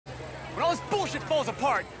When all this bullshit falls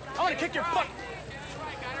apart, I'm gonna kick your butt.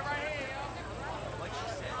 Like she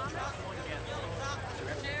said, drop one together.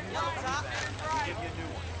 We'll give you a new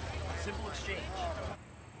one. Simple exchange.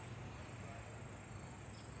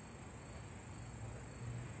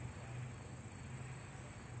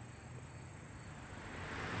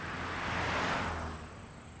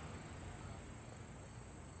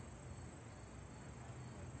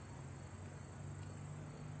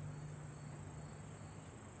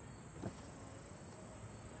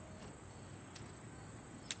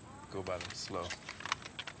 Go by them slow.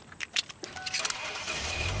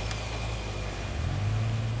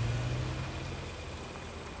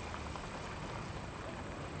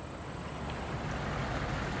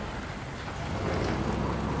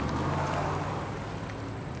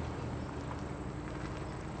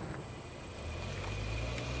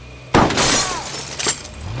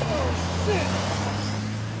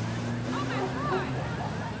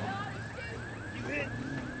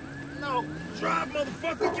 No, drive,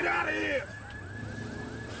 motherfucker, get out of here!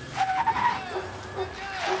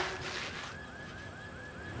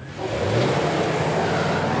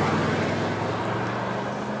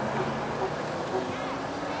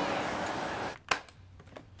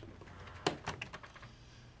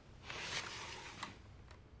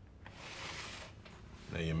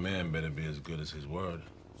 Now your man better be as good as his word,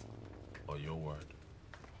 or your word.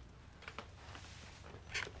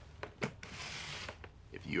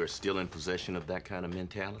 If you are still in possession of that kind of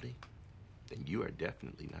mentality, then you are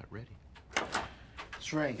definitely not ready.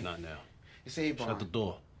 It's Ray. Not now. It's Avon. Shut the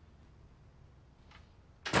door.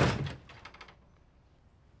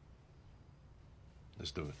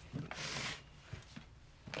 Let's do it.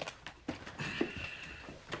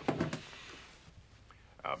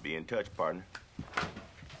 I'll be in touch, partner.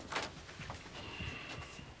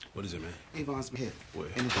 What is it, man? Avon's been hit Where?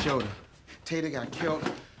 in his shoulder. Tater got killed.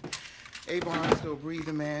 Avon's still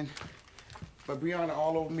breathing, man. But Brianna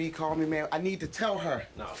all over me, called me, man. I need to tell her.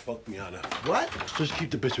 Nah, fuck Brianna. What? Just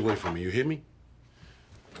keep the bitch away from me, you hear me?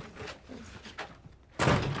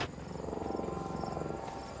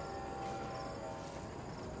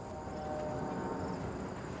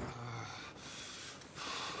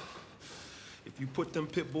 If you put them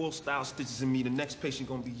pit bull style stitches in me, the next patient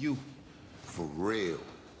gonna be you. For real.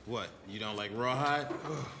 What, you don't like rawhide?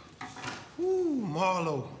 Ooh,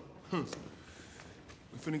 Marlo. We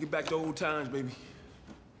finna get back to old times, baby.